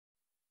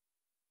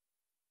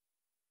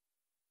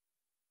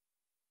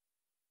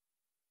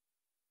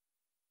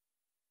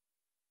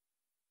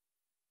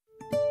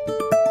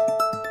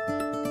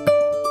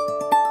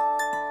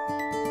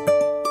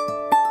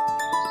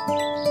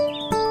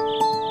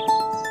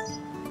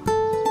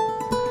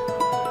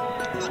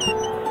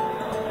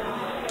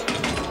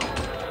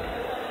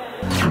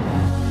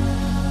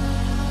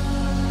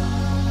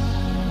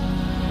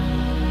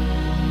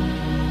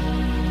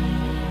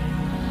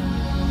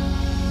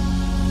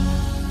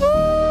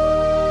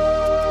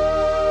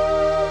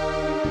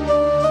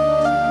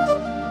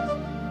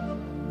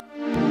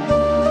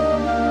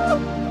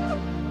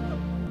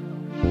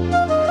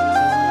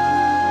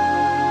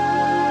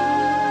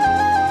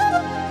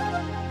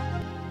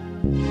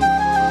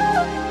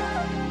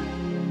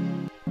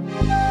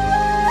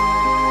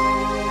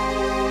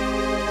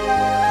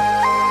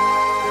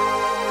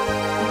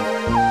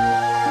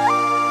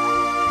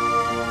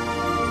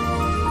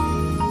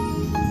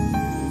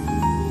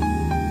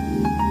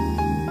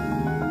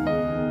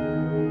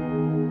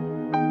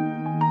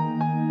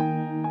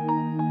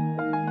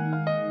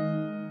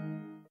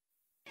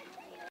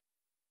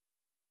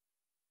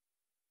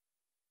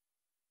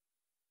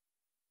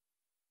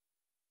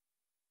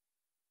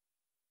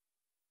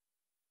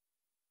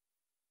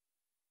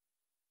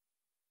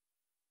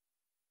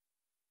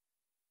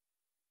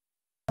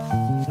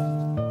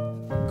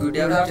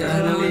Good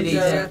afternoon,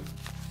 teacher.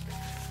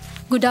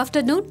 Good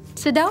afternoon.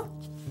 Sit down.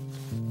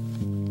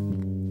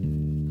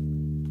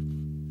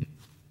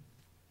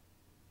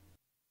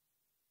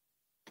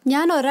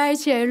 ഞാൻ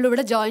ഒരാഴ്ചയായുള്ളൂ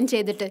ഇവിടെ join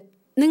ചെയ്തിട്ട്.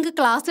 നിങ്ങൾക്ക്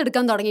ക്ലാസ്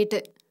എടുക്കാൻ തുടങ്ങിയിട്ട്.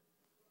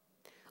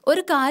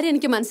 ഒരു കാര്യം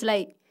എനിക്ക്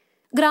മനസ്സിലായി.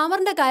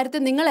 ഗ്രാമറിന്റെ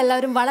കാര്യത്തിൽ നിങ്ങൾ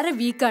എല്ലാവരും വളരെ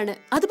വീക്കാണ്.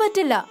 അത്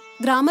പറ്റില്ല.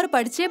 ഗ്രാമർ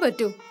പഠിച്ചേ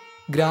പറ്റൂ.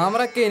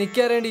 ഗ്രാമറൊക്കെ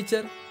എനിക്കറിയാം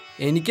ടീച്ചർ.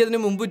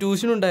 എനിക്കതിന് മുമ്പ്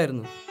ട്യൂഷൻ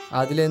ഉണ്ടായിരുന്നു.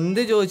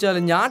 അതിലെന്ത്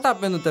ചോദിച്ചാലും ഞാൻ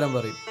ടപ്പെന്ന് ഉത്തരം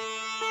പറയും.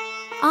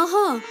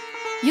 ആഹാ,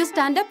 യു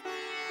സ്റ്റാൻഡ് അപ്പ്.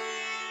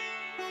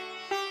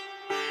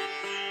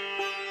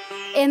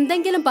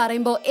 എന്തെങ്കിലും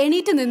പറയുമ്പോൾ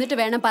എണീറ്റ് നിന്നിട്ട്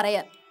വേണം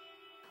പറയാൻ.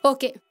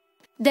 Okay.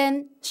 Then,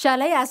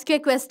 shall I ask you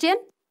a question?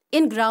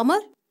 In grammar,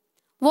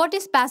 what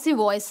is passive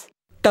voice?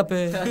 ടപ്പേ.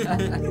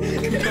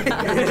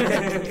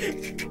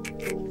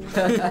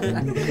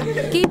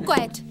 Keep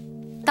quiet.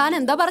 താൻ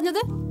എന്താ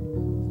പറഞ്ഞത്?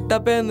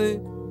 ടപ്പേന്ന്.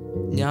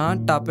 ഞാൻ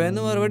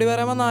ടപ്പേന്ന് മറുപടി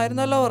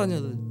പറയാമെന്നായിരുന്നല്ലോ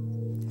പറഞ്ഞത്.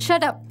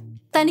 Shut up.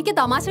 തനിക്ക്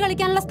തമാശ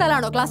കളിക്കാനുള്ള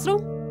സ്ഥലമാണോ ക്ലാസ്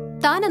റൂം?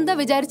 താൻ എന്താ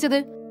വിചാരിച്ചത്?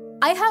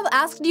 I have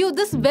asked you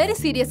this very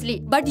seriously,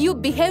 but you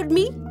behaved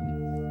me.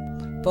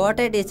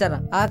 പോട്ടെ ടീച്ചർ,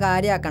 ആ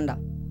കാര്യാക്കണ്ട.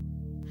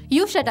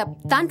 You shut up.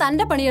 താൻ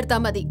തന്റെ പണിയെടുത്താൽ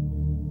മതി.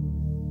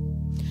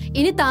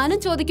 ഇനി താനും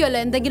ചോദിക്കുമല്ലോ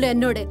എന്തെങ്കിലും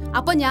എന്നോട്.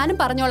 അപ്പൊ ഞാനും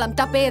പറഞ്ഞോളാം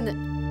ടപ്പേന്ന്.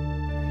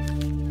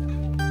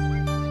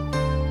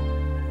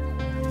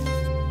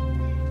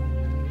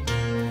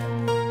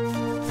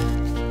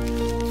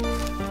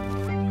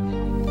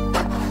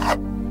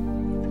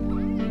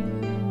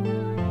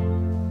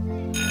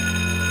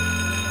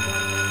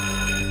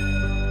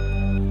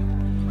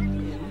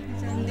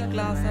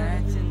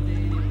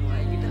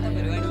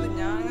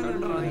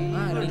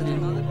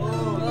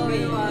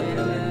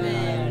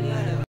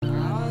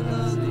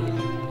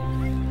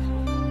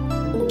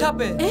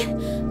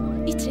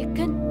 ഈ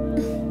ചെക്കൻ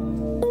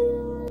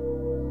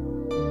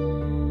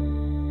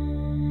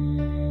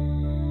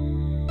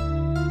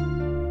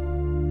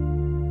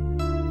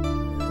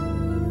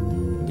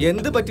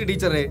എന്ത് പറ്റി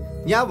ടീച്ചറെ?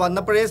 ഞാൻ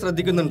വന്നപ്പോഴേ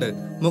ശ്രദ്ധിക്കുന്നുണ്ട്.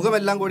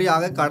 മുഖമെല്ലാം കൂടി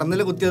ആകെ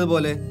കടന്നില്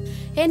കുത്തിയതുപോലെ.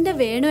 എന്റെ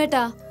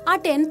വേണുവേട്ടാ, ആ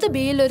 10th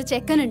ബിയിൽ ഒരു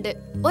ചെക്കനുണ്ട്.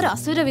 ഒരു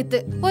അസുരവിത്ത്,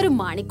 ഒരു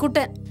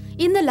മണിക്കുട്ടൻ.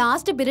 ഇന്ന്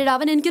ലാസ്റ്റ് പീരീഡ്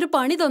അവൻ എനിക്കൊരു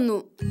പണി തന്നു.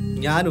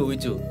 ഞാൻ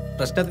ഊഹിച്ചു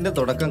പ്രശ്നത്തിന്റെ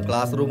തുടക്കം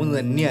ക്ലാസ് റൂമിൽ നിന്ന്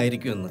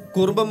തന്നെയായിരിക്കുമെന്ന്.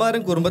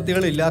 കുറുമ്പന്മാരും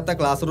കുറുമ്പത്തികളും ഇല്ലാത്ത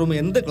ക്ലാസ് റൂം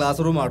എന്ത്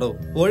ക്ലാസ് റൂം ആടോ?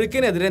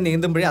 ഒഴുക്കിനെതിരെ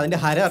നീന്തുമ്പോഴേ അതിന്റെ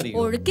ഹര അറിയും.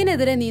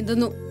 ഒഴുക്കിനെതിരെ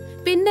നീന്തുന്നു,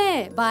 പിന്നെ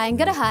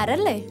ഭയങ്കര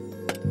ഹരല്ലേ?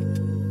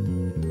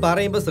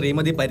 പറയുമ്പോ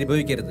ശ്രീമതി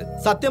പരിഭവിക്കരുത്.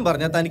 സത്യം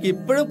പറഞ്ഞാൽ തനിക്ക്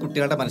ഇപ്പോഴും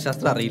കുട്ടികളുടെ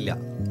മനഃശാസ്ത്രം അറിയില്ല.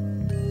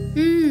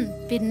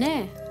 പിന്നെ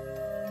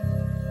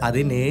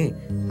അതിന്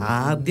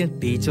ആദ്യം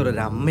ടീച്ചർ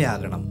ഒരു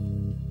അമ്മയാകണം.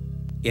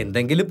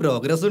 എന്തെങ്കിലും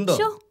പ്രോഗ്രസ് ഉണ്ടോ?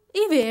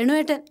 ഈ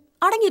വേണുവേട്ടൻ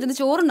അടങ്ങിയിരുന്ന്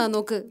ചോറുണ്ടാ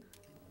നോക്ക്.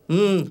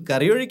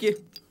 കറി ഒഴിക്ക്.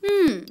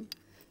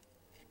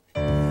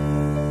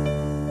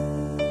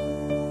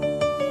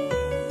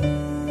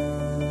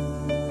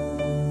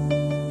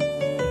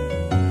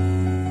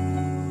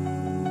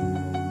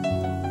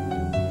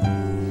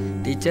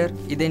 ടീച്ചർ,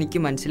 ഇതെനിക്ക്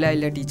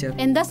മനസ്സിലായില്ല ടീച്ചർ.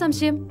 എന്താ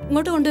സംശയം?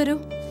 ഇങ്ങോട്ട് കൊണ്ടുവരൂ.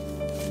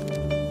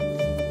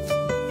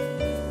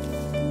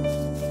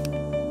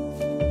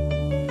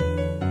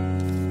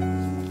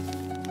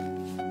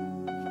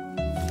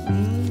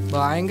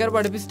 ഭയങ്കര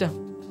പഠിപ്പിച്ചിട്ടാ.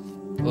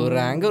 ഒരു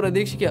റാങ്ക്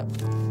പ്രതീക്ഷിക്കാം.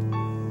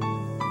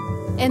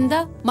 എന്താ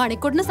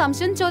മണിക്കൂട്ടിന്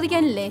സംശയം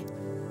ചോദിക്കാനില്ലേ?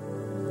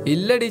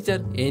 ഇല്ല ടീച്ചർ,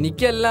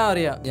 എനിക്കെല്ലാം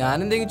അറിയാം. ഞാൻ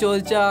എന്തെങ്കിലും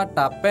ചോദിച്ചാ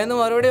ടപ്പേന്ന്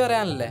മറുപടി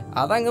പറയാനല്ലേ?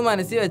 അതങ്ങ്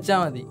മനസ്സിൽ വെച്ചാ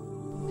മതി.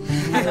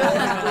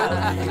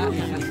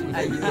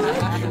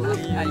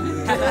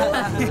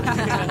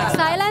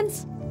 സൈലൻസ്.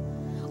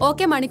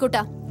 ഓക്കെ മണിക്കുട്ട,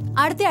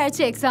 അടുത്ത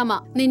ആഴ്ച എക്സാമാ.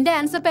 നിന്റെ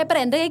ആൻസർ പേപ്പർ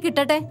എന്റെ കൈ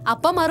കിട്ടട്ടെ,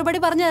 അപ്പം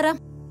മറുപടി പറഞ്ഞു തരാം.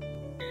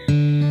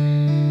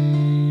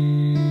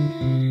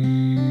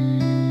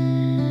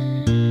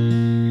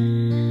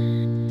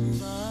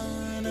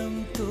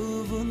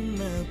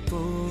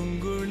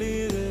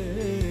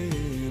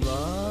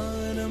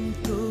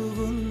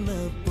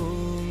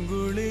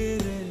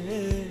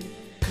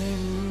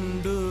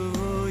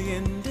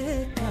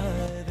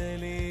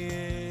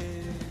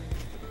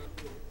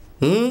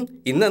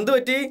 ഇന്ന് എന്ത്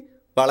പറ്റി?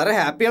 വളരെ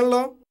ഹാപ്പി ആണല്ലോ.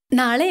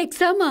 നാളെ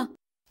എക്സാമാ.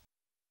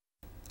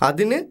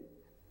 അതിന്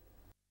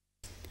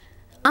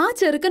ആ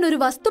ചെറുക്കൻ ഒരു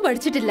വസ്തു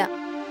പഠിച്ചിട്ടില്ല.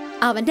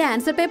 അവന്റെ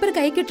ആൻസർ പേപ്പർ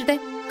കൈ കിട്ടട്ടെ,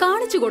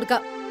 കാണിച്ചു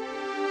കൊടുക്കാം.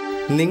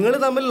 നിങ്ങൾ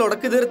തമ്മിൽ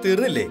ഉടക്ക് ഇതുവരെ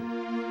തീർന്നില്ലേ?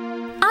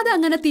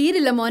 അതങ്ങനെ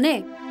തീരില്ല മോനെ.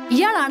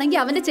 ഇയാളാണെങ്കി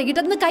അവന്റെ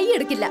ചെകിട്ടന്ന് കൈ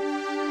എടുക്കില്ല.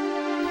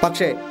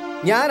 പക്ഷേ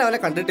ഞാൻ അവനെ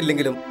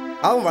കണ്ടിട്ടില്ലെങ്കിലും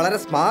അവൻ വളരെ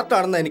സ്മാർട്ട്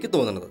ആണെന്ന് എനിക്ക്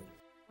തോന്നുന്നത്.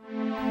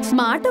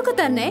 സ്മാർട്ടൊക്കെ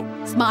തന്നെ,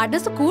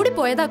 സ്മാർട്ട്നെസ് കൂടി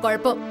പോയതാ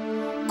കുഴപ്പം.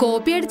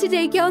 കോപ്പി അടിച്ച്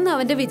ജയിക്കാവുന്ന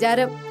അവന്റെ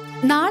വിചാരം.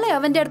 നാളെ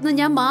അവന്റെ അടുത്ത്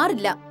ഞാൻ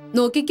മാറില്ല.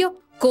 നോക്കിക്കോ,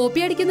 കോപ്പി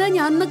അടിക്കുന്നത്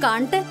ഞാനൊന്ന്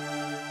കാണട്ടെ.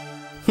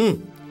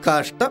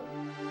 കഷ്ടം.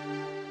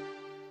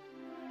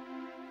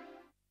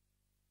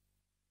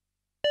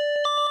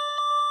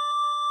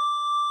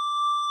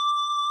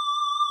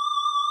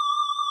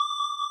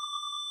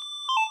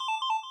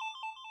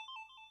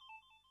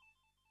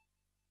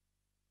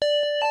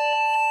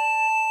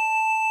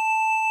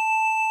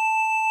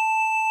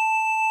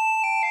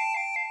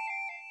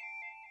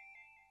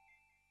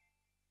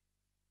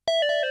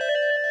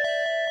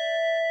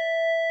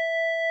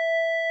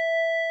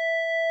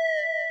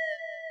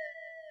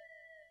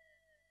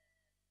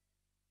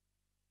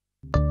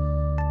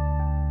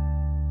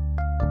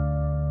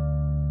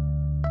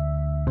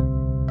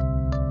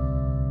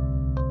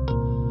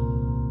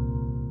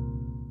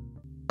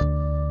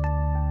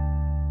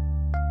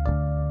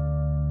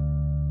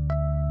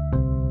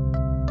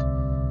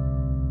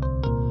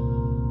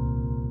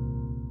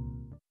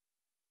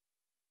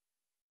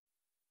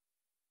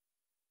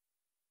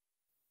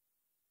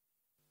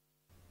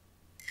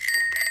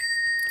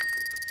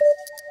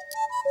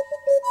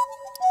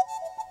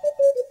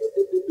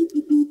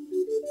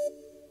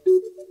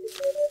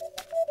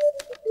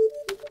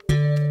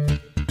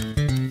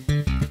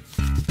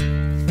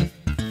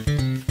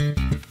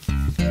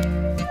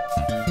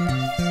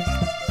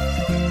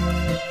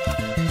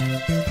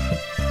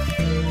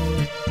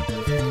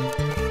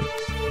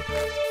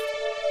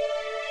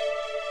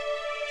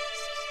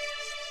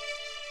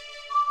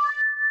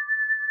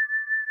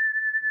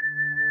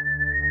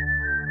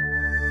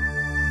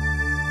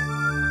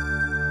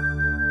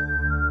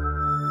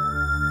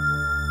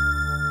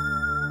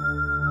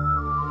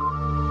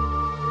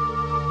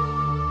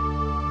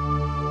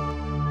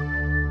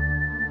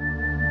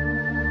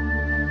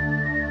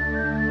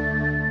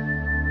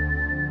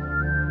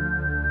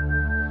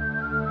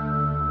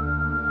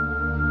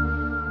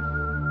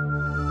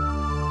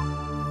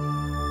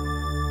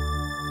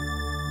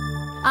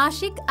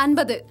 ആഷിഖ്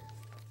 50.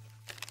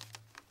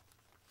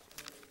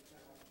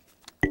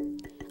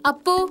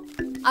 അപ്പു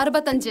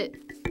 65.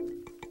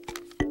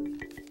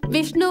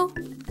 വിഷ്ണു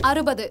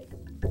 60.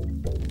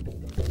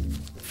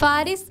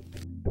 ഫാരിസ്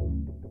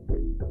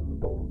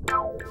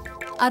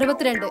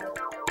 62.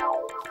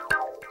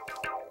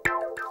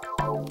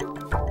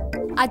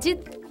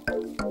 അജിത്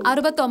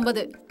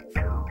 69.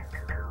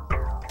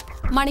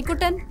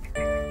 മണിക്കുട്ടൻ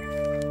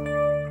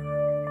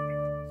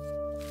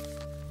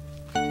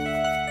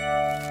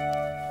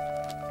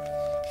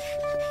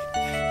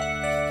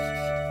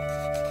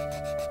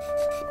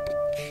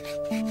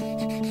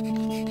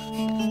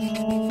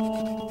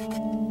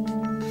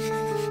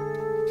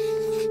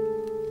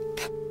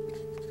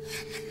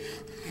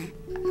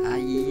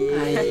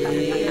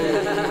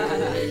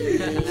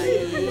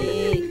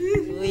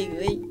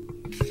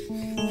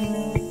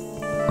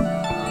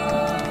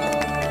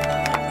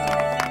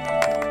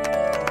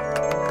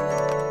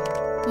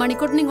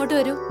 'മണിക്കുട്ടൻ ഇങ്ങോട്ട്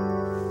വരൂ.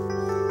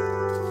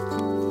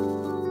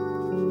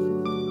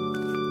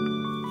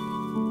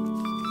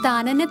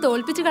 താൻ എന്നെ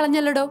തോൽപ്പിച്ചു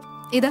കളഞ്ഞല്ലോടോ.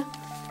 ഇതാ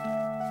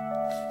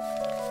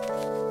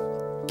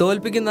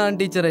തോൽപ്പിക്കുന്നതാണ്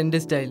ടീച്ചർ എന്റെ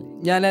സ്റ്റൈൽ.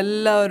 ഞാൻ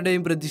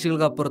എല്ലാവരുടെയും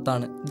പ്രതീക്ഷകൾക്ക്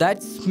അപ്പുറത്താണ്.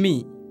 That's me.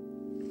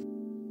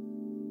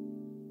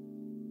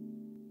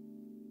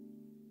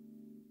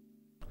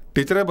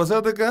 ടീച്ചറെ ബസ്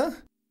അതൊക്ക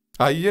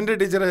അയ്യന്റെ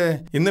ടീച്ചറെ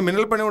ഇന്ന്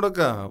മിന്നൽ പണി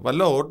കൊടുക്ക.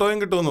 വല്ല ഓട്ടോയും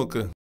കിട്ടുമോ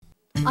നോക്ക്.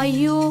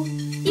 അയ്യോ,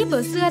 ഈ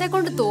ബസ്സുകാരെ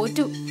കൊണ്ട്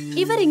തോറ്റു.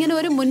 ഇവരിങ്ങനെ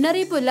ഒരു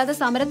മുന്നറിയിപ്പും ഇല്ലാതെ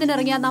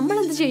സമരത്തിനിറങ്ങിയാ നമ്മൾ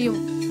എന്ത് ചെയ്യും?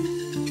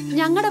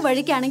 ഞങ്ങളുടെ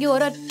വഴിക്കാണെങ്കിൽ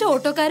ഒരൊറ്റ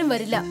ഓട്ടോക്കാരും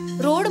വരില്ല.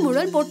 റോഡ്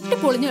മുഴുവൻ പൊട്ടി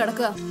പൊളിഞ്ഞു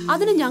കിടക്കുക.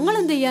 അതിന് ഞങ്ങൾ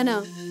എന്ത് ചെയ്യാനാ?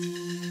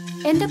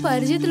 എന്റെ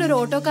പരിചയത്തിൽ ഒരു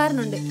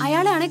ഓട്ടോക്കാരനുണ്ട്.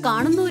 അയാളെ ആണെ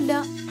കാണുന്നുമില്ല.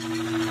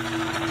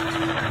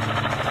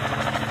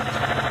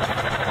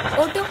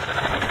 ഓട്ടോ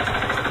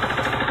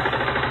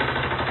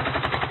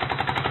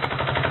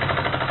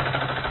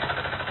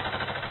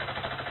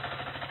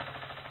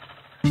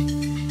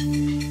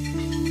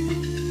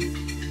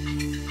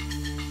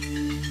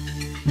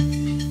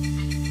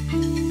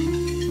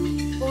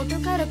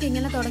ഓട്ടോക്കാരൊക്കെ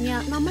ഇങ്ങനെ തുടങ്ങിയാ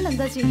നമ്മൾ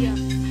എന്താ ചെയ്യാ?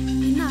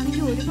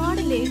 ഇന്നാണെങ്കിൽ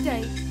ഒരുപാട് ലേറ്റ്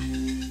ആയി.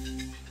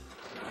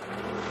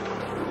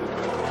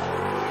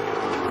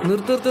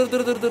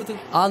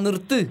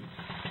 നിർത്ത്.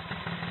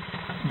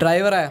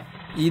 ഡ്രൈവറെ,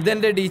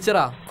 ഇതെന്റെ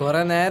ടീച്ചറാ.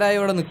 കുറെ നേരമായി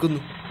ഇവിടെ നിൽക്കുന്നു.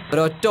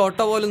 ഒരൊറ്റ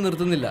ഓട്ടോ പോലും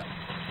നിർത്തുന്നില്ല.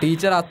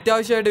 ടീച്ചർ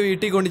അത്യാവശ്യമായിട്ട്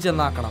വീട്ടിൽ കൊണ്ട്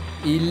ചെന്നാക്കണം.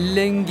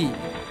 ഇല്ലെങ്കിൽ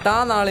താ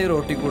നാളെ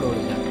റോട്ടിൽ കൂടെ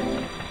ഓടില്ല.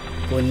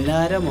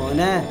 പൊന്നാര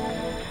മോനെ.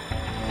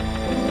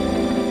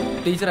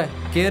 ടീച്ചറെ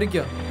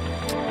കേറിക്കോ.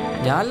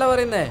 ഞാനല്ല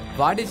പറയുന്നേ.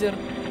 വാ ടീച്ചർ.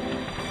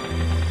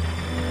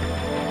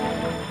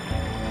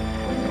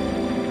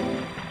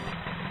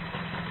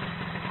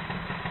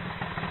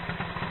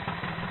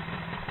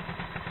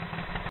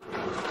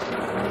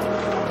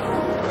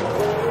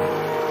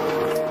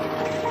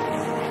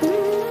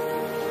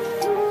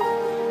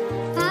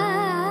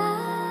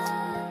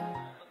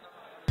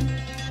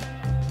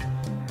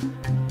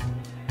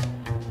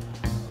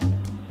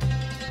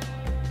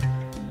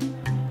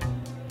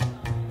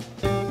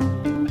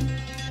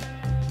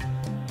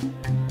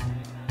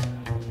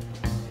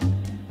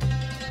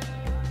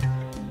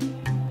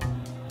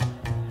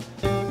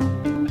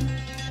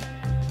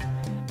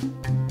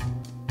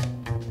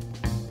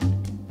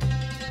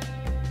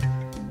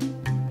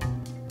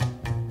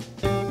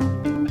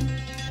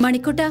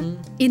 മണിക്കുട്ട,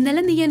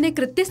 ഇന്നലെ നീ എന്നെ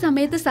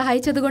കൃത്യസമയത്ത്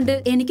സഹായിച്ചതുകൊണ്ട്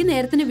എനിക്ക്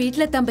നേരത്തിന്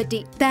വീട്ടിലെത്താൻ പറ്റി.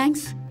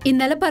 താങ്ക്സ്.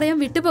 ഇന്നലെ പറയാൻ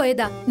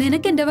വിട്ടുപോയതാ.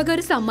 നിനക്ക് എന്റെ വക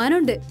ഒരു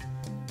സമ്മാനമുണ്ട്.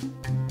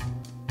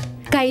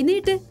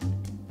 കൈനീട്ട്.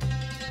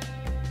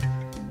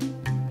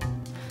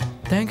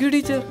 Thank you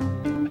teacher.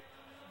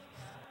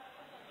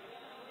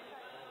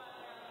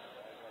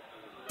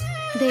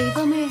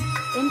 ദൈവമേ,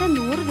 എന്റെ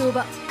 100 രൂപ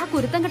ആ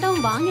കുരുത്തം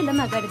കെട്ടവൻ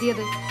വാങ്ങില്ലെന്നാ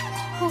കരുതിയത്.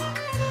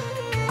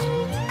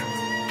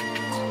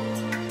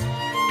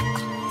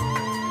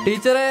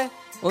 ടീച്ചറെ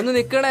ഒന്ന്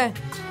നിക്കണേ.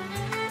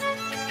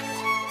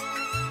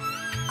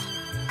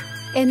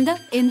 എന്താ?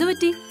 എന്തു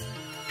പറ്റി?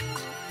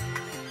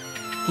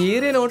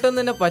 കീറിയ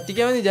നോട്ടൊന്നും എന്നെ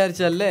പറ്റിക്കാമെന്ന്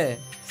വിചാരിച്ചല്ലേ?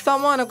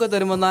 സമ്മാനമൊക്കെ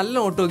തരുമ്പോ നല്ല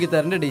നോട്ട് നോക്കി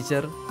തരണ്ടേ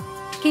ടീച്ചർ?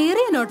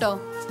 കീറിയ നോട്ടോ?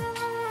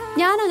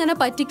 ഞാൻ അങ്ങനെ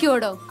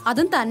പറ്റിക്കോടോ?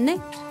 അതും തന്നെ.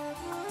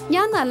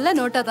 ഞാൻ നല്ല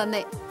നോട്ടാ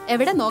തന്നെ.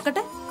 എവിടെ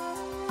നോക്കട്ടെ.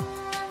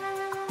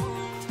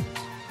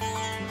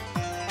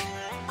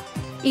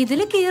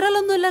 ഇതില്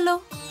കീറലൊന്നുമില്ലല്ലോ.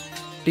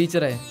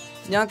 ടീച്ചറെ,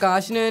 ഞാൻ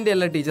കാശിന്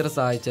വേണ്ടിയല്ല ടീച്ചറെ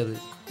സഹായിച്ചത്.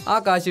 ആ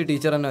കാശ്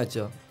ടീച്ചർ തന്നെ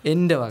വെച്ചോ.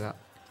 എന്റെ വക.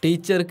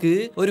 ടീച്ചർക്ക്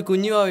ഒരു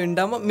കുഞ്ഞുവാവ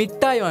ഉണ്ടാകുമ്പോ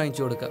മിഠായി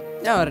വാങ്ങിച്ചു കൊടുക്കാം.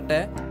 ഞാൻ വരട്ടെ.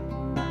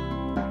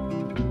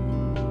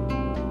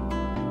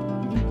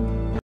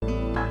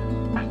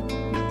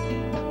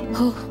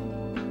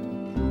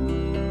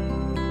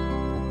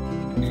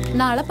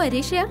 നാളെ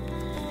പരീക്ഷയാ?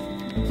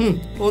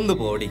 ഒന്ന്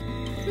പോടി.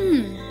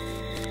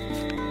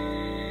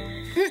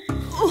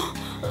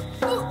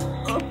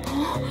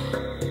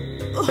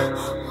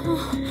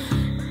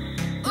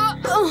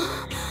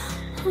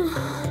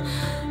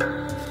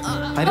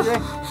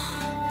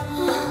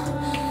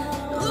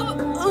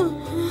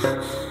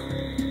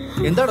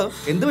 എന്താടോ?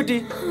 എന്ത് പറ്റി?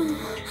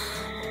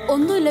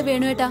 ഒന്നുമില്ല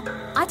വേണുവേട്ടാ.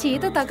 ആ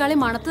ചീത്ത തക്കാളി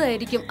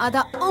മണത്തതായിരിക്കും.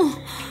 അതാ.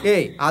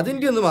 ഏയ്,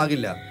 അതിന്റെ ഒന്നും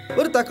ആകില്ല.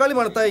 ഒരു തക്കാളി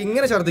മണത്താ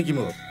ഇങ്ങനെ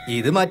ഛർദ്ദിക്കുമോ?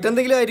 ഇത്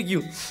മറ്റെന്തെങ്കിലും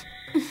ആയിരിക്കും.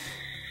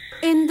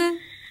 എന്ത്?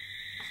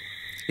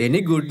 Any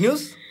good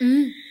news?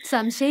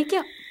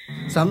 സംശയിക്കാം.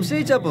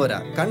 സംശയിച്ചാ പോരാ,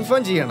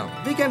 കൺഫേം ചെയ്യണം.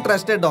 We can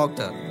trust A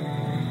doctor.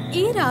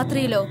 ഈ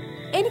രാത്രിയിലോ?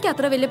 എനിക്ക്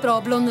അത്ര വലിയ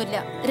പ്രോബ്ലം ഒന്നുമില്ല.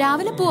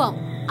 രാവിലെ പോവാം.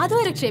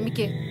 അതുവരെ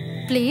ക്ഷമിക്ക്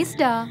പ്ലീസ്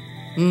ഡാ.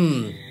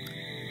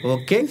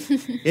 ഓക്കെ.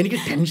 എനിക്ക്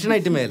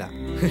ടെൻഷനായിട്ട് മേല.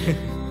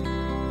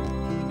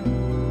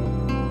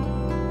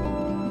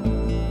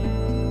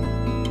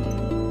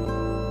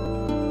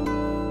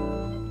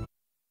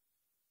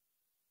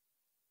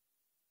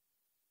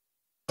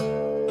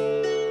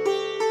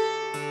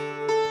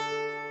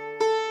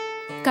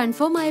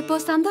 കൺഫേം ആയപ്പോ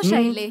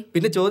സന്തോഷായില്ലേ?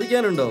 പിന്നെ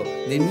ചോദിക്കാനുണ്ടോ?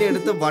 നിന്നെ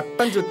എടുത്ത്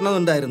വട്ടം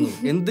ചുറ്റണമെന്നുണ്ടായിരുന്നു.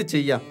 എന്ത്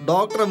ചെയ്യാം,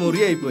 ഡോക്ടറെ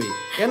മുറിയായി പോയി.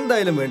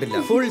 എന്തായാലും വേണ്ടില്ല,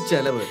 ഫുൾ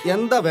ചെലവ്.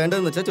 എന്താ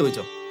വേണ്ടതെന്ന് വെച്ചാ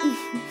ചോദിച്ചോ.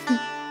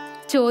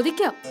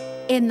 ചോദിക്കാം.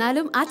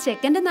 എന്നാലും ആ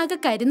ചെക്കന്റെ നാക്ക്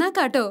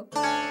കരിനാക്കാട്ടോ.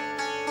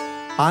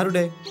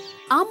 ആരുടെ?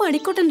 ആ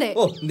മണിക്കുട്ടന്റെ.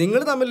 ഓ,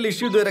 നിങ്ങൾ തമ്മിൽ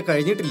ഇഷ്യൂ ഇതുവരെ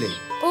കഴിഞ്ഞിട്ടില്ലേ?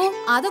 ഓ,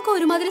 അതൊക്കെ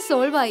ഒരുമാതിരി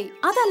സോൾവ് ആയി.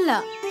 അതല്ല,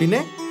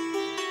 പിന്നെ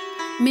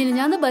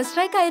മിനിഞ്ഞാന്ന് ബസ്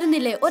സ്ട്രൈക്ക്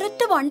ആയിരുന്നില്ലേ?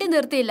 ഒരൊറ്റ വണ്ടി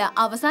നിർത്തിയില്ല.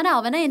 അവസാനം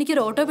അവനാ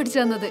എനിക്കൊരു ഓട്ടോ പിടിച്ചു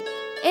തന്നത്.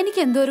 എനിക്ക്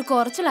എന്തോ ഒരു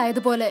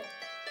കുറച്ചിലായതുപോലെ.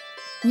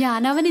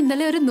 ഞാൻ അവൻ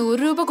ഇന്നലെ ഒരു 100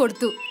 രൂപ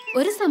കൊടുത്തു,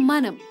 ഒരു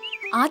സമ്മാനം.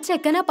 ആ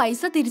ചെക്കനാ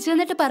പൈസ തിരിച്ചു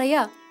തന്നിട്ട്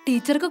പറയാ,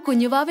 ടീച്ചർക്ക്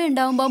കുഞ്ഞുവാവ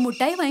ഉണ്ടാവുമ്പോ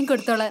മുട്ടായി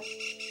വാങ്ങിക്കൊടുത്തോളാം.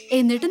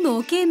 എന്നിട്ട്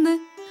നോക്കിയെന്ന്.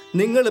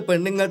 നിങ്ങൾ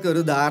പെണ്ണുങ്ങൾക്ക്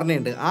ഒരു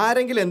ധാരണയുണ്ട്.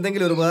 ആരെങ്കിലും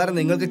എന്തെങ്കിലും ഒരു ഉപകാരം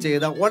നിങ്ങൾക്ക്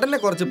ചെയ്താൽ ഉടനെ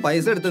കുറച്ച്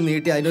പൈസ എടുത്ത്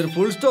നീട്ടി അതിനൊരു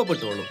ഫുൾ സ്റ്റോപ്പ്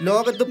ഇട്ടോളൂ.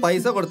 ലോകത്ത്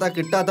പൈസ കൊടുത്താൽ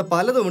കിട്ടാത്ത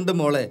പലതും ഉണ്ട്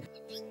മോളെ.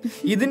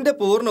 ഇതിന്റെ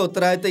പൂർണ്ണ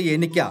ഉത്തരവാദിത്തം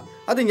എനിക്കാ.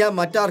 അത് ഞാൻ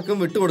മറ്റാർക്കും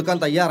വിട്ടുകൊടുക്കാൻ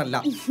തയ്യാറല്ല.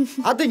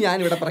 അത് ഞാൻ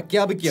ഇവിടെ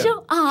പ്രഖ്യാപിക്കുക.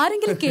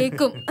 ആരെങ്കിലും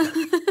കേക്കും.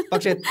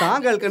 പക്ഷെ താൻ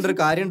കേൾക്കേണ്ട ഒരു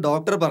കാര്യം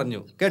ഡോക്ടർ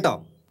പറഞ്ഞു കേട്ടോ.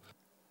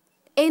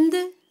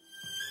 എന്ത്?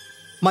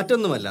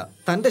 മറ്റൊന്നുമല്ല,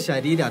 തന്റെ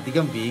ശരീരം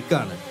അധികം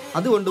വീക്കാണ്.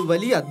 അതുകൊണ്ട്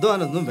വലിയ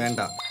അധ്വാനമൊന്നും വേണ്ട.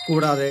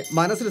 കൂടാതെ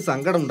മനസ്സിൽ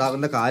സങ്കടം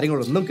ഉണ്ടാകുന്ന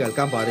കാര്യങ്ങളൊന്നും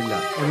കേൾക്കാൻ പാടില്ല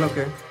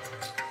എന്നൊക്കെ.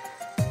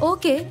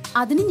 ഓക്കെ,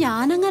 അതിന്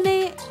ഞാനങ്ങനെ.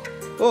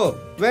 ഓ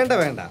വേണ്ട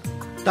വേണ്ട,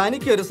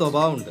 തനിക്കൊരു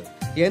സ്വഭാവമുണ്ട്.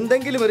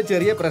 എന്തെങ്കിലും ഒരു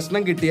ചെറിയ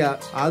പ്രശ്നം കിട്ടിയാൽ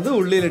അത്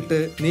ഉള്ളിലിട്ട്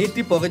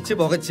നീറ്റി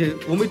പുകച്ച്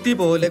ഉമിത്തി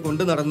പോലെ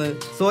കൊണ്ടു നടന്ന്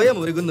സ്വയം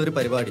ഒരുങ്ങുന്ന ഒരു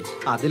പരിപാടി.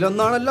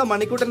 അതിലൊന്നാണല്ലോ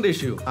മണിക്കുട്ടന്റെ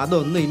ഇഷ്യൂ.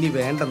 അതൊന്നും ഇനി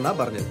വേണ്ടെന്നാ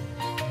പറഞ്ഞത്.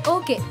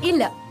 ഓക്കെ,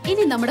 ഇല്ല,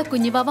 ഇനി നമ്മുടെ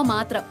കുഞ്ഞുബാബ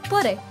മാത്രം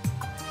പോരെ?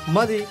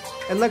 മതി,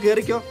 എന്നാ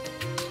കേറിക്കോ.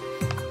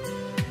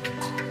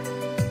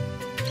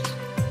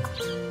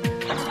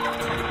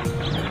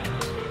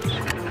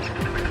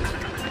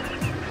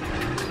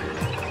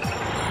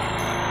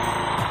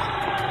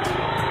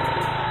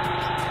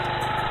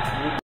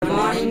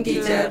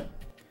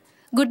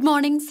 Good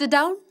morning. Sit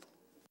down.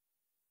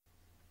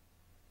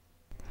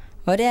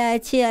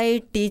 ഒരാഴ്ചയായി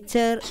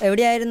ടീച്ചർ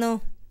എവിടെയായിരുന്നു?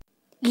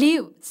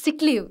 ലീവ്,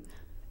 സിക്ക് ലീവ്.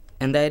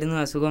 എന്തായിരുന്നു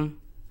അസുഖം?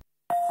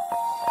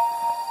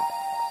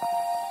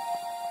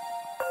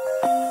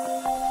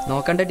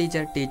 നോക്കണ്ട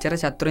ടീച്ചർ, ടീച്ചറെ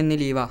ശത്രു ഇന്ന്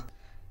ലീവാ.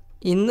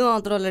 ഇന്ന്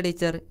മാത്രമല്ല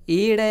ടീച്ചർ,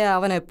 ഈയിടെ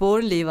അവൻ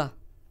എപ്പോഴും ലീവാ.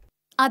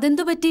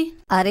 അതെന്തു പറ്റി?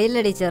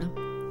 അറിയില്ല ടീച്ചർ.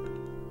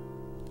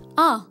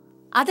 ആ,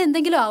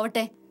 അതെന്തെങ്കിലും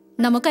ആവട്ടെ,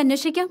 നമുക്ക്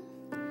അന്വേഷിക്കാം.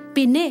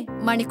 പിന്നെ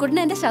മണിക്കുട്ടൻ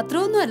എന്റെ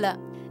ശത്രുവൊന്നുമല്ല.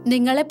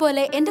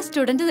 നിങ്ങളെപ്പോലെ എന്റെ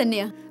സ്റ്റുഡന്റ്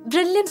തന്നെയാ,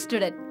 ബ്രില്യൻ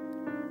സ്റ്റുഡന്റ്.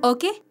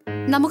 ഓക്കെ,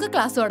 നമുക്ക്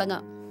ക്ലാസ്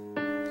തുടങ്ങാം.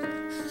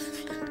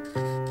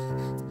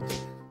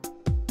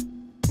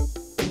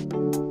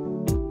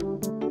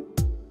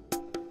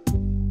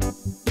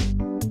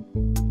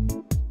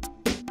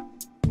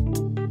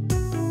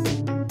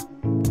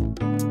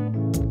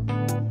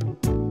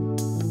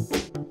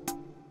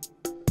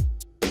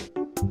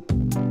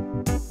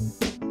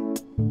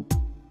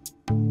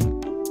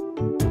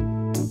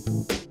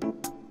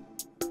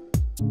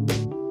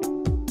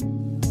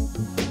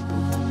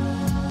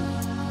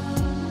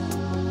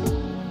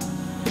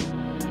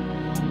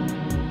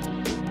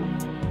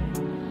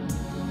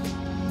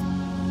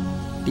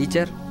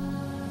 ടീച്ചർ.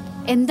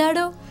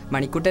 എന്താടോ?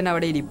 മണിക്കുട്ടൻ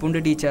അവിടെ ഇരിപ്പുണ്ട്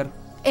ടീച്ചർ.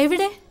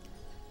 എവിടെ?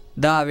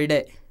 ദാ അവിടെ.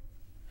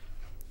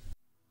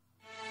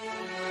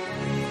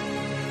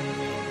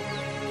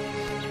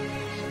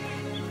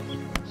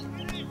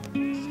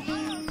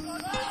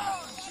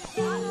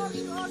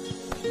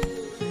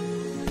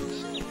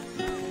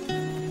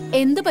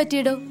 എന്ത്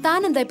പറ്റിയടോ? താൻ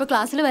എന്താ ഇപ്പൊ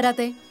ക്ലാസ്സിൽ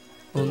വരാത്തെ?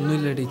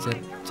 ഒന്നുമില്ല ടീച്ചർ,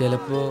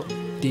 ചിലപ്പോ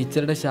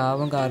ടീച്ചറുടെ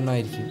ശാപം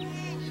കാരണമായിരിക്കും.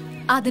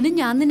 അതിന്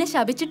ഞാൻ നിന്നെ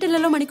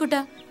ശപിച്ചിട്ടില്ലല്ലോ മണിക്കുട്ട.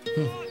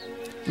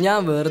 ഞാൻ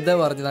വെറുതെ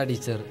പറഞ്ഞതാ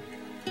ടീച്ചർ.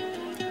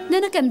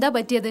 നിനക്ക് എന്താ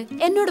പറ്റിയത്?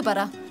 എന്നോട് പറ.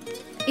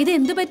 ഇത്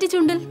എന്തു പറ്റി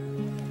ചുണ്ടിൽ?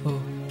 ഓ,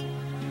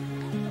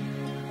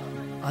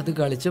 അത്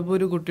കളിച്ചപ്പോ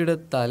ഒരു കുട്ടിയുടെ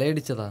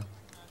തലയിടിച്ചതാ.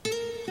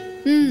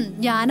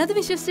 ഞാനത്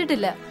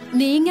വിശ്വസിച്ചിട്ടില്ല.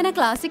 നീ ഇങ്ങനെ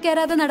ക്ലാസ്സിൽ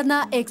കയറാതെ നടന്ന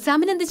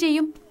എക്സാമിന് എന്ത്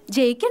ചെയ്യും?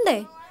 ജയിക്കണ്ടേ?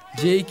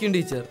 ജയിക്കും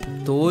ടീച്ചർ.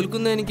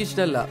 തോൽക്കുന്ന എനിക്ക്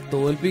ഇഷ്ടമല്ല,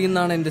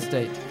 തോൽപ്പിക്കുന്നതാണ് എന്റെ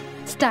സ്റ്റൈൽ.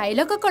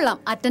 സ്റ്റൈലൊക്കെ കൊള്ളാം,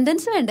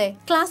 അറ്റൻഡൻസ് വേണ്ടേ?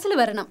 ക്ലാസ്സിൽ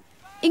വരണം.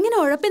 ഇങ്ങനെ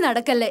ഉഴപ്പി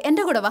നടക്കല്ലേ.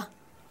 എന്റെ കൂടെ വാ.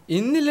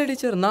 ഇന്നില്ല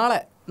ടീച്ചർ, നാളെ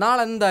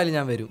എന്തായാലും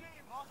ഞാൻ വരും.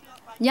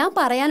 ഞാൻ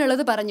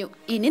പറയാനുള്ളത് പറഞ്ഞു,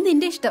 ഇനി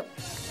നിന്റെ ഇഷ്ടം.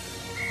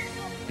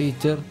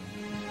 ടീച്ചർ,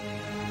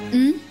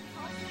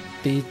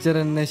 ടീച്ചർ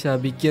എന്നെ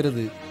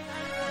ശപിക്കരുത്.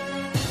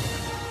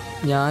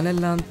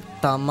 ഞാനെല്ലാം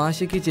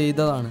തമാശക്ക്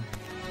ചെയ്തതാണ്.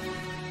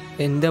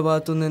 എൻ്റെ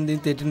ഭാഗത്തുനിന്ന്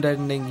എന്തെങ്കിലും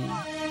തെറ്റുണ്ടായിട്ടുണ്ടെങ്കിൽ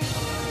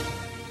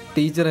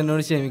ടീച്ചർ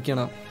എന്നോട്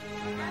ക്ഷമിക്കണം.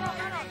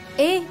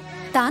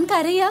 താൻ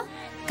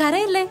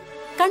കരയല്ലേ?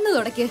 കണ്ണു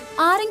തുടയ്ക്ക്.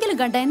 ആരെങ്കിലും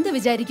കണ്ട എന്ത്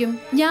വിചാരിക്കും?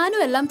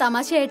 ഞാനും എല്ലാം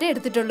തമാശയായിട്ടേ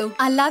എടുത്തിട്ടുള്ളൂ,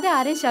 അല്ലാതെ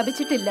ആരെയും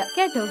ശപിച്ചിട്ടില്ല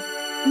കേട്ടോ.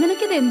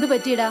 നിനക്കിത് എന്തു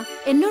പറ്റിയിടാ?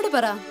 എന്നോട്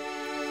പറ.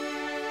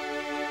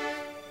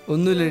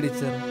 ഒന്നുമില്ല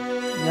ടീച്ചർ,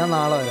 ഞാൻ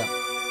നാളെ വരാം.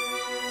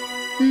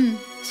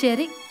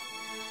 ശരി,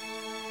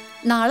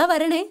 നാളെ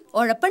വരണേ,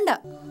 ഉഴപ്പണ്ട.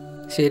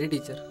 ശരി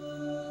ടീച്ചർ.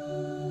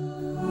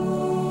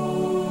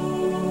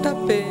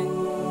 ടപ്പേ.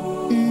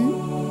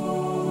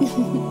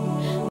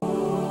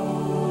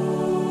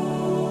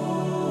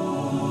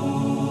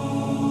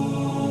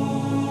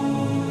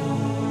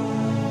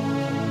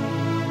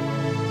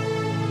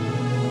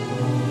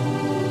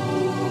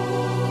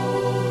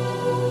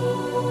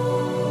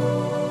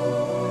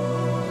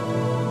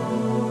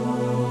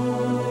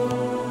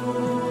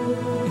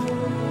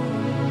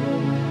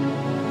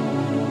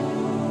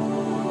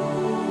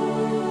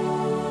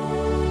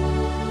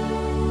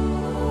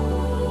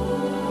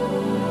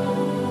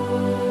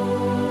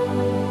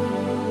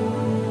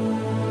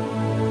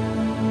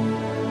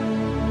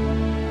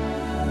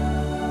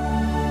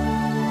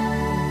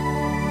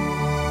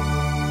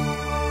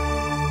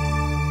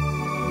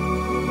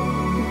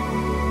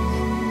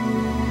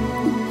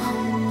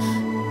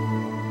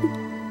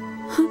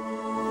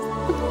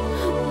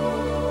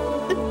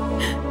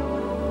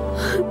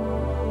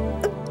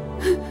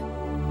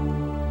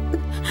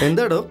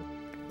 എന്താടോ,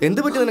 എന്ത്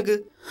പറ്റി നിനക്ക്?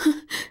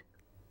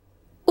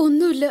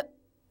 ഒന്നുമില്ല.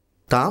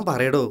 താൻ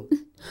പറയടോ,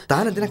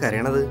 താൻ എന്തിനാ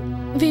കരയണത്?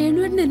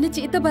 വേണുവേട്ടൻ എന്നെ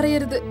ചീത്ത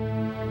പറയരുത്.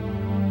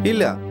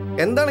 ഇല്ല,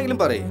 എന്താണെങ്കിലും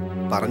പറയേ,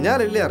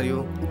 പറഞ്ഞാലല്ലേ അറിയൂ.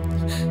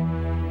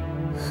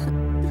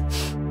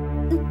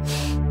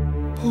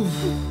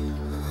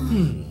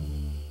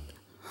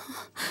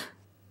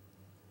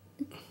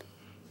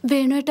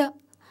 വേണുവേട്ട,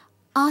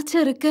 ആ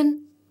ചെറുക്കൻ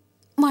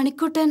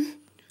മണിക്കുട്ടൻ.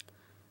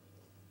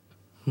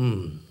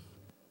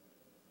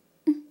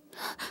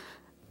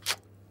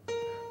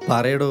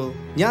 പറയടോ,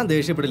 ഞാൻ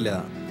ദേഷ്യപ്പെടില്ല.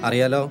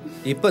 അറിയാലോ,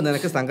 ഇപ്പൊ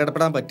നിനക്ക്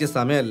സങ്കടപ്പെടാൻ പറ്റിയ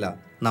സമയമല്ല.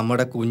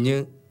 നമ്മുടെ കുഞ്ഞ്.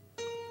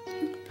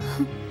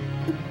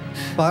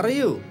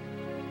 പറയൂ.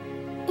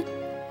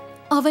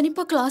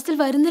 അവനിപ്പോ ക്ലാസ്സിൽ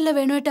വരുന്നില്ല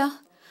വേണുവേട്ടാ.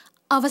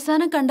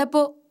 അവസാനം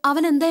കണ്ടപ്പോ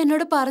അവൻ എന്താ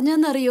എന്നോട്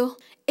പറഞ്ഞെന്നറിയോ?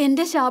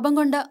 എന്റെ ശാപം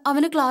കൊണ്ട്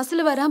അവന്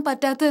ക്ലാസ്സിൽ വരാൻ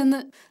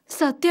പറ്റാത്തതെന്ന്.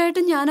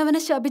 സത്യമായിട്ടും ഞാൻ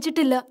അവനെ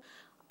ശപിച്ചിട്ടില്ല.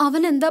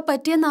 അവൻ എന്താ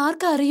പറ്റിയെന്ന്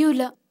ആർക്കും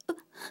അറിയൂല.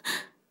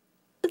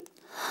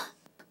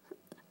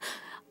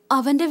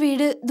 അവന്റെ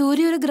വീട്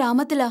ദൂരെ ഒരു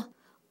ഗ്രാമത്തിലാ.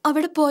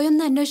 അവിടെ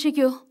പോയൊന്ന്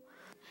അന്വേഷിക്കോ?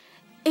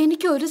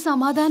 എനിക്കൊരു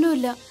സമാധാനവും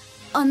ഇല്ല.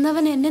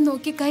 അന്നവൻ എന്നെ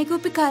നോക്കി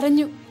കൈകൂപ്പി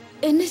കരഞ്ഞു.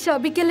 എന്നെ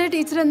ശപിക്കല്ലേ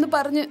ടീച്ചർ എന്ന്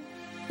പറഞ്ഞ്.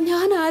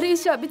 ഞാൻ ആരെയും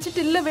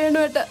ശപിച്ചിട്ടില്ല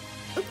വേണുവേട്ട.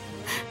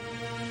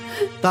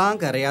 താൻ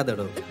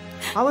കരയാതെടോ,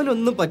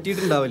 അവനൊന്നും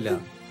പറ്റിയിട്ടുണ്ടാവില്ല.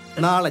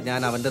 നാളെ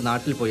ഞാൻ അവന്റെ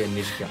നാട്ടിൽ പോയി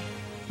അന്വേഷിക്കാം.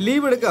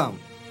 ലീവ് എടുക്കാം,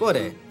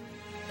 പോരെ?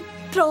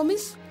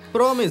 പ്രോമിസ്?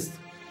 പ്രോമിസ്.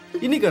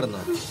 ഇനി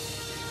കിടന്നോ.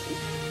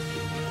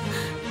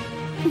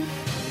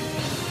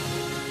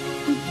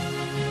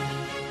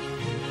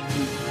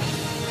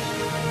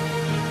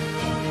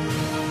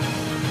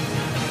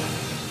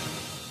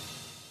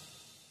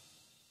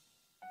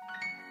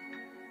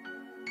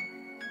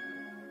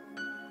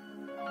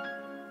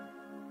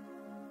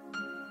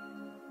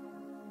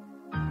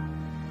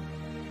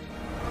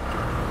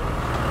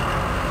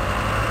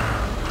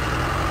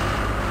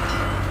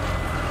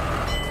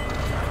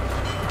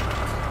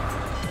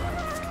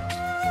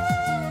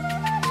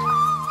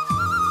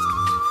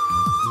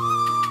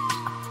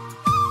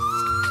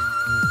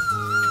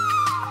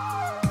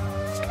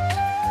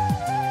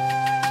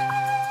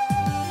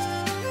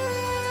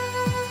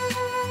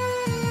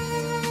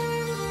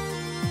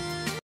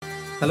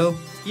 ഹലോ,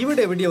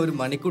 ഇവിടെ എവിടെയാ ഒരു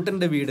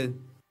മണിക്കുട്ടന്റെ വീട്?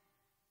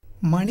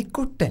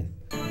 മണിക്കുട്ടൻ?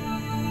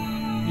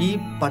 ഈ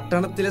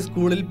പട്ടണത്തിലെ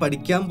സ്കൂളിൽ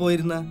പഠിക്കാൻ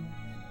പോയിരുന്ന.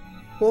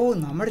 ഓ,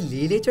 നമ്മുടെ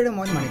ലീലേച്ചയുടെ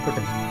മോൻ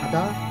മണിക്കുട്ടൻ.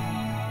 അതാ.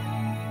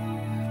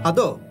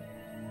 അതോ?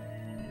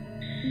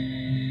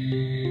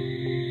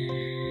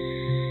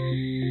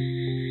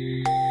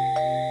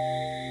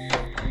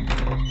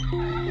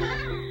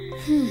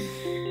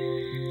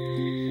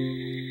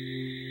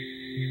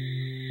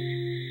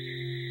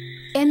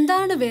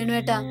 എന്താണ്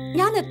വേണുവേട്ടാ?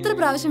 ഞാൻ എത്ര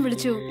പ്രാവശ്യം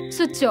വിളിച്ചു?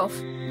 Switch off.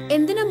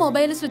 എന്തിനാ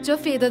മൊബൈൽ സ്വിച്ച്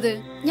ഓഫ് ചെയ്തത്?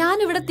 ഞാൻ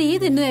ഇവിടെ തീ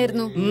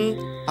തിന്നുമായിരുന്നു.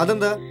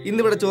 അതെന്താ,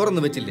 ഇന്നിവിടെ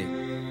ചോറൊന്നും വെച്ചില്ലേ?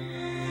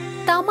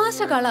 തമാശ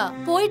കള.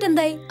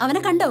 പോയിട്ടെന്തായി?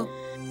 അവനെ കണ്ടോ?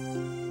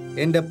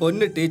 എന്റെ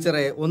പൊന്ന്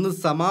ടീച്ചറെ, ഒന്ന്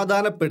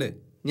സമാധാനപ്പെട്.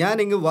 ഞാൻ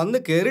ഇങ്ങ് വന്ന്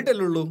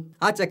കേറിട്ടല്ലുള്ളൂ.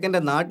 ആ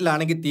ചെക്കന്റെ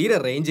നാട്ടിലാണെങ്കിൽ തീരെ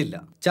റേഞ്ച് ഇല്ല.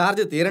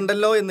 ചാർജ്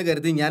തീരണ്ടല്ലോ എന്ന്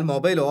കരുതി ഞാൻ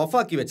മൊബൈൽ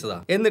ഓഫാക്കി വെച്ചതാ.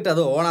 എന്നിട്ട്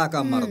അത്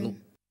ഓണാക്കാൻ മറന്നു.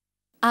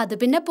 അത്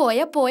പിന്നെ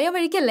പോയ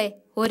വഴിക്കല്ലേ.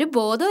 ഒരു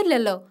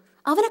ബോധമില്ലല്ലോ.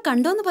 അവനെ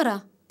കണ്ടോന്ന് പറ.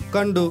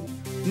 കണ്ടു.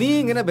 നീ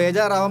ഇങ്ങനെ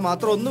ബേജാറാവാൻ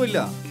മാത്രം ഒന്നുമില്ല.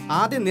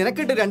 ആദ്യം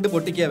നിനക്കിട്ട് 2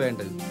 പൊട്ടിക്കാ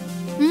വേണ്ടത്.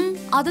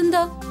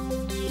 അതെന്താ?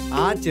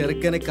 ആ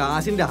ചെറുക്കന്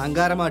കാശിന്റെ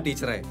അഹങ്കാരമാ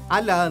ടീച്ചറെ,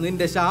 അല്ലാതെ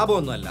നിന്റെ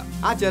ശാപമൊന്നുമല്ല.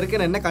 ആ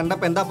ചെറുക്കൻ എന്നെ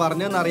കണ്ടപ്പോ എന്താ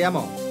പറഞ്ഞെന്ന്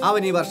അറിയാമോ?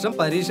 അവൻ ഈ വർഷം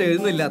പരീക്ഷ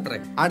എഴുതുന്നില്ലാത്രേ.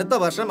 അടുത്ത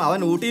വർഷം അവൻ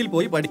ഊട്ടിയിൽ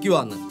പോയി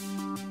പഠിക്കുവാന്ന്.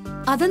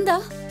 അതെന്താ?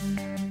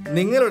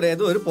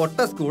 നിങ്ങളുടേത് ഒരു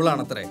പൊട്ട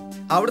സ്കൂളാണത്രേ.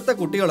 അവിടുത്തെ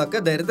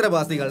കുട്ടികളൊക്കെ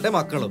ദരിദ്രവാസികളുടെ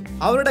മക്കളും.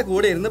 അവരുടെ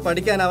കൂടെ ഇരുന്ന്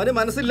പഠിക്കാൻ അവന്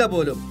മനസ്സില്ല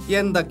പോലും.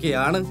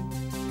 എന്തൊക്കെയാണ്.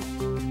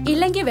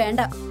 ഇല്ലെങ്കി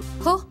വേണ്ട.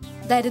 ഹോ,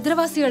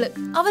 ദരിദ്രവാസികള്.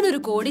 അവനൊരു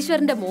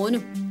കോടീശ്വരന്റെ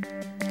മോനും.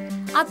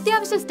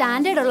 അത്യാവശ്യം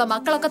സ്റ്റാൻഡേർഡ് ഉള്ള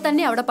മക്കളൊക്കെ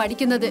തന്നെ അവിടെ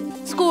പഠിക്കുന്നത്.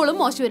 സ്കൂളും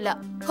മോശമില്ല.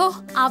 ഹോ,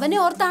 അവനെ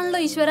ഓർത്താണല്ലോ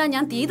ഈശ്വര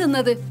ഞാൻ തീ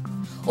തിന്നത്.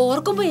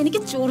 ഓർക്കുമ്പോ എനിക്ക്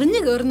ചൊറിഞ്ഞു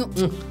കേറുന്നു.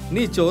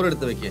 നീ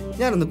ചോറെടുത്ത് വെക്കേ,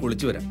 ഞാനൊന്ന്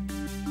കുളിച്ചു വരാം.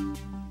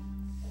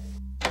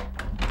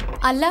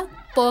 അല്ല,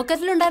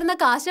 പോക്കറ്റിലുണ്ടായിരുന്ന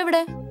കാശ്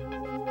എവിടെ?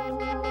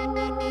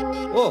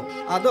 ഓ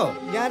അതോ,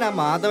 ഞാൻ ആ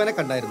മാധവനെ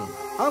കണ്ടായിരുന്നു.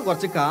 അവൻ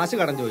കുറച്ച് കാശ്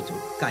കടം ചോദിച്ചു.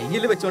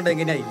 കയ്യിൽ വെച്ചോണ്ട്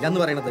എങ്ങനെയാ ഇല്ലെന്ന്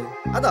പറയണത്?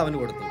 അത് അവന്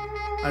കൊടുത്തു.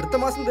 അടുത്ത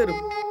മാസം തരും.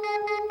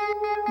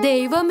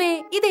 ദൈവമേ,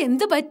 ഇത്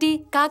എന്തു പറ്റി?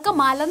 കാക്ക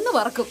മലന്ന്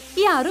പറക്കും.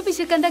 ഈ അറു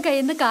പിശുക്കന്റെ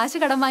കയ്യിൽ നിന്ന് കാശ്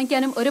കടം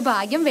വാങ്ങിക്കാനും ഒരു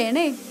ഭാഗ്യം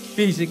വേണേ.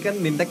 പിശുക്കൻ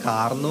നിന്റെ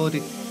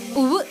കാർന്നോര്.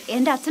 ഉവ്,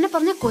 എന്റെ അച്ഛനെ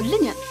പറഞ്ഞ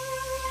കൊല്ലും ഞാൻ.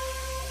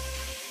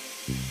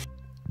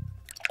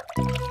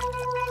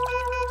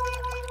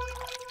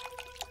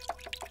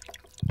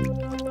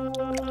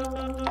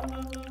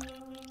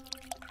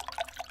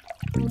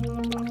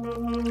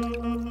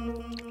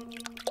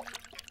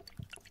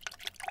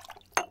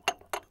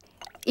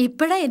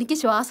 ഇപ്പഴാ എനിക്ക്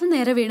ശ്വാസം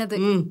നേരെ വീണത്.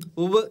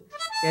 ഉവ്,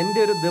 എന്റെ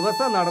ഒരു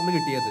ദിവസം നടന്നു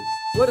കിട്ടിയത്.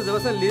 ഒരു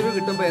ദിവസം ലീവ്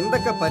കിട്ടുമ്പോ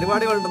എന്തൊക്കെ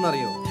പരിപാടികളുണ്ടെന്ന്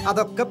അറിയോ?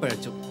 അതൊക്കെ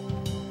പിഴച്ചു.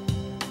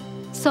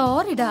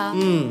 സോറിടാ.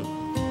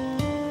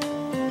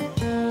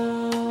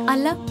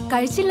 അല്ല,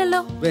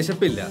 കഴിച്ചില്ലല്ലോ.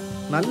 വിശപ്പില്ല,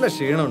 നല്ല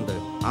ക്ഷീണമുണ്ട്.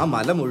 ആ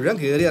മല മുഴുവൻ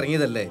കേറി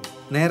ഇറങ്ങിയതല്ലേ,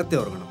 നേരത്തെ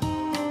ഉറങ്ങണം.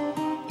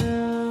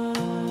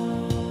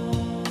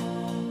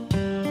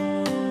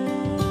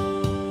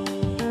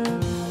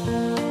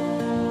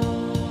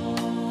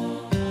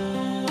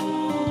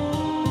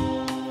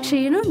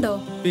 ക്ഷീണുണ്ടോ?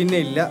 പിന്നെ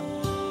ഇല്ല.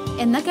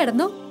 എന്നാ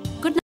കിടന്നു.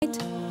 Good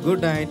night.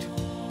 Good night.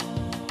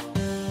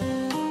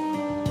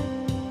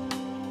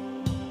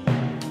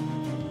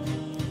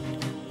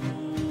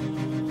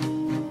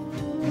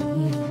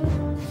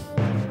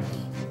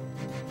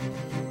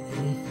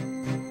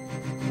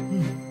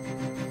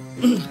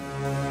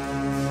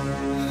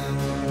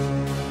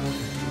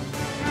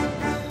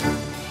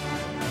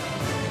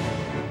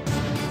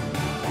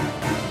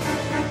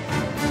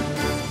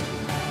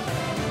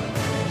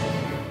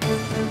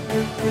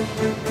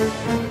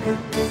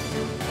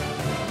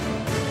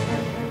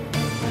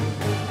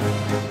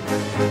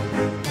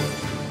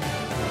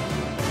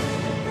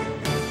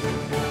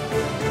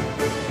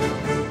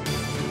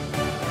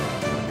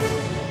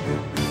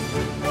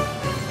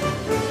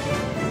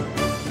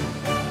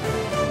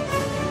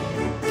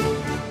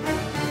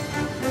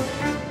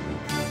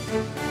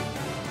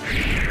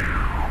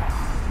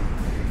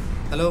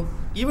 Hello,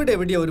 ഇവിടെ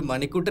എവിടെയാ ഒരു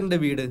മണിക്കുട്ടന്റെ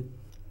വീട്?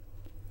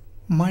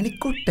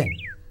 മണിക്കുട്ടൻ?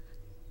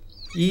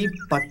 ഈ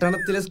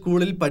പട്ടണത്തിലെ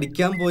സ്കൂളിൽ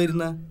പഠിക്കാൻ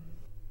പോയിരുന്ന?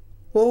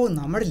 ഓ,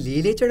 നമ്മുടെ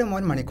ലീലേച്ചയുടെ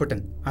മോൻ മണിക്കുട്ടൻ.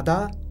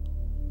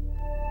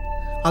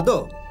 അതോ?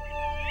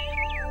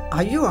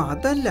 അയ്യോ,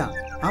 അതല്ല.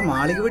 ആ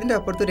മാളിക വീടിന്റെ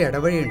അപ്പുറത്തൊരു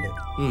ഇടവഴിയുണ്ട്.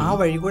 ആ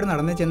വഴി കൂടെ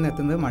നടന്നു ചെന്ന്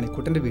എത്തുന്നത്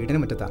മണിക്കുട്ടന്റെ വീടിന്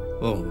മുറ്റത്താ.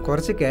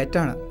 കുറച്ച്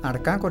കയറ്റാണ്,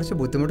 നടക്കാൻ കുറച്ച്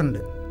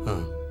ബുദ്ധിമുട്ടുണ്ട്.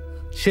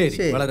 ശരി,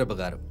 വളരെ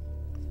ഉപകാരം.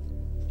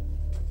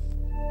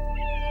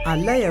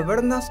 അല്ല,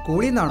 എവിടെന്നാ?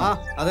 സ്കൂളിൽ നിന്നാണോ?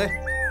 അതെ.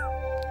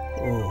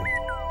 ഓ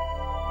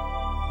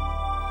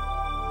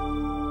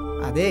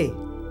അതെ.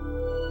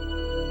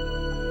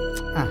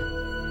 ആ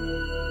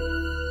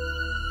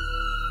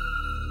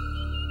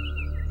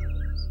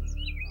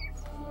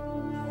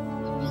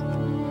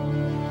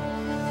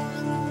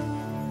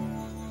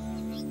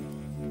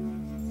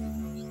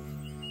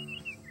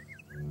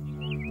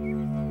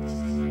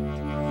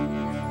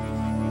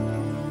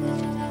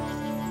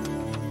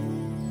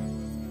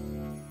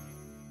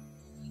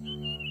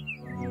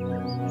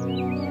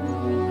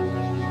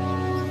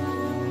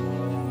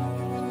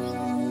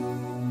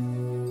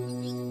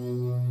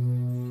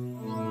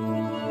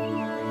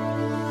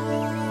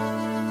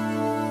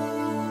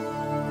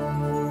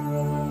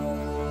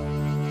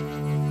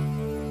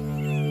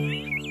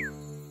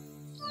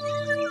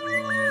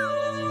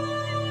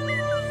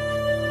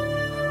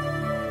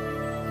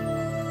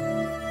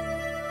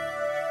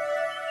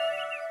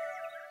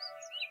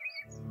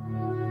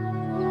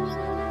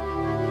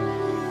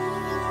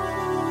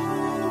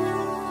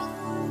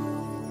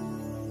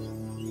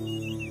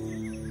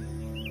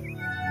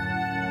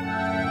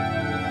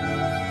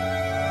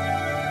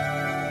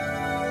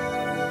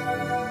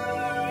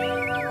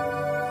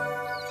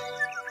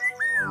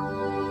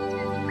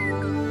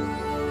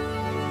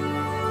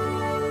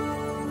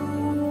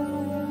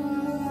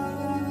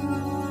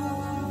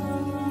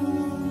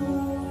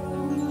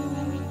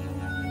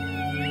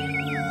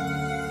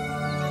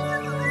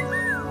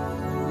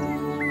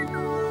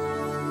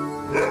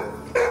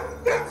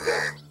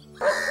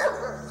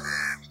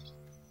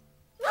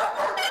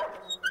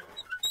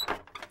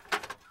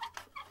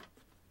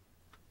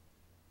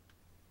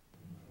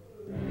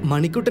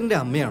മണിക്കുട്ടന്റെ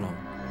അമ്മയാണോ?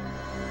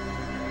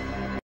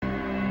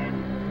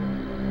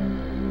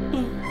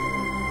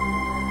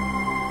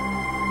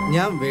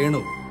 ഞാൻ വേണു,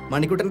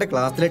 മണിക്കുട്ടന്റെ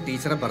ക്ലാസ്സിലെ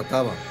ടീച്ചറെ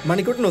ഭർത്താവാ.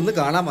 മണിക്കുട്ടൻ ഒന്ന്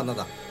കാണാൻ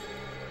വന്നതാ.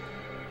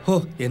 ഓ,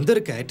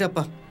 എന്തൊരു കയറ്റപ്പ.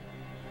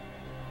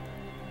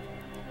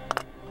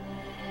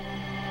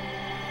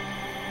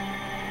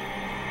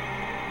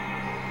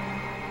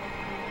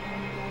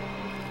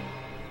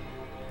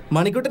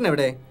 മണിക്കുട്ടൻ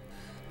എവിടെ?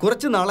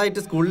 കുറച്ച്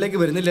നാളായിട്ട് സ്കൂളിലേക്ക്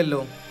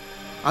വരുന്നില്ലല്ലോ.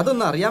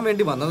 അതൊന്ന് അറിയാൻ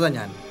വേണ്ടി വന്നതാ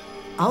ഞാൻ.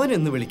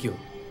 അവനൊന്ന് വിളിക്കൂ.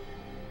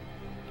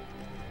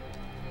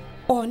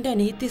 ഓൻ്റെ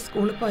അനിയത്തി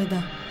സ്കൂളിൽ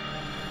പോയതാ.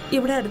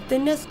 ഇവിടെ അടുത്ത്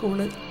തന്നെ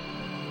സ്കൂള്.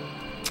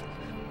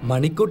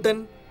 മണിക്കുട്ടൻ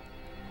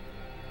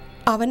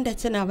അവൻ്റെ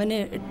അച്ഛൻ അവനെ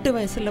 8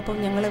 വയസ്സുള്ളപ്പോൾ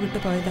ഞങ്ങളെ വിട്ടു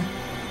പോയതാ.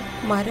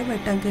 മരം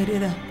വെട്ടാൻ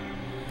കയറിയതാ.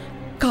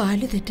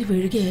 കാല് തെറ്റി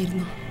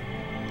വീഴുകയായിരുന്നു.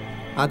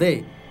 അതെ,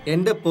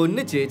 എൻ്റെ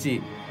പൊന്ന് ചേച്ചി,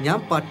 ഞാൻ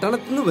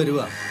പട്ടണത്തിൽ നിന്ന് വരുക.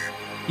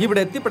 ഇവിടെ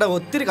എത്തിപ്പെടാൻ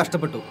ഒത്തിരി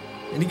കഷ്ടപ്പെട്ടു.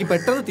 എനിക്ക്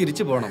പെട്ടെന്ന്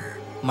തിരിച്ചു പോകണം.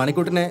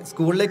 മണിക്കുട്ടനെ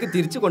സ്കൂളിലേക്ക്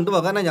തിരിച്ചു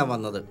കൊണ്ടുപോകാനാണ് ഞാൻ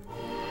വന്നത്.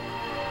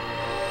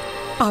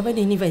 അവൻ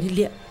ഇനി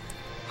വരില്ല.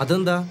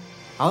 അതെന്താ?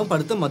 അവൻ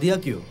പഠിത്തം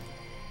മതിയാക്കിയോ?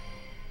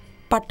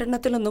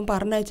 പട്ടണത്തിലൊന്നും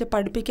പറഞ്ഞയച്ച്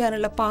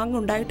പഠിപ്പിക്കാനുള്ള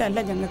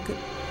പാങ്ങുണ്ടായിട്ടല്ല ഞങ്ങൾക്ക്.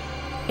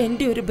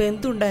 എൻ്റെ ഒരു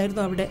ബന്ധു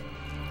ഉണ്ടായിരുന്നു അവിടെ.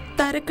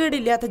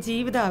 തരക്കേടില്ലാത്ത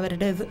ജീവിതം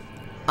അവരുടേത്.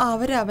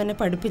 അവരവനെ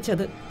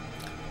പഠിപ്പിച്ചത്.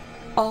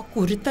 ആ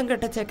കുരുത്തം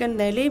കെട്ട ചെക്കൻ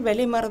നിലയും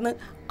വിലയും മറന്ന്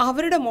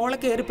അവരുടെ മോളെ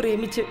കയറി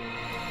പ്രേമിച്ച്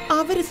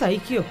അവർ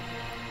സഹിക്കുമോ?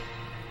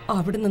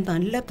 അവിടുന്ന്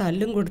നല്ല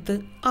തല്ലും കൊടുത്ത്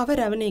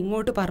അവരവനെ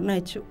ഇങ്ങോട്ട്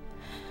പറഞ്ഞയച്ചു.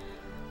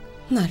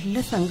 നല്ല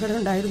സങ്കടം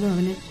ഉണ്ടായിരുന്നു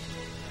അവന്.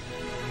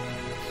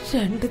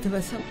 2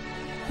 ദിവസം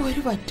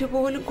ഒരു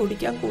വറ്റുപോലും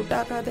കുടിക്കാൻ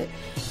കൂട്ടാക്കാതെ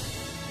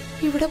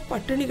ഇവിടെ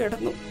പട്ടിണി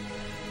കിടന്നു.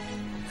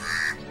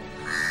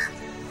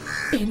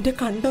 എന്റെ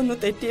കണ്ടൊന്ന്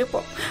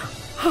തെറ്റിയപ്പോ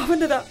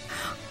അവനതാ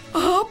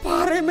ആ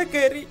പാറയമ്മ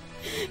കയറി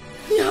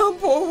ഞാൻ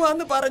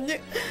പോവാന്ന് പറഞ്ഞ്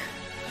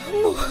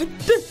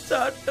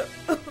ഒറ്റച്ചാട്ടം.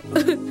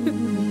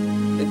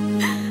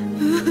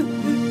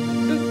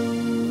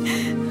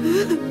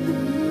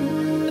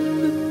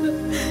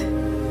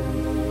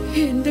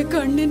 എന്റെ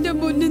കണ്ണിന്റെ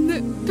മുന്നിന്ന്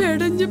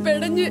പെടഞ്ഞ്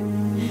പെടഞ്ഞ്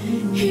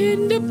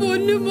എന്റെ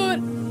പൊന്നുമോൻ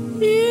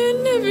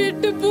എന്നെ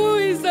വിട്ടു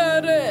പോയി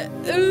സാറേ.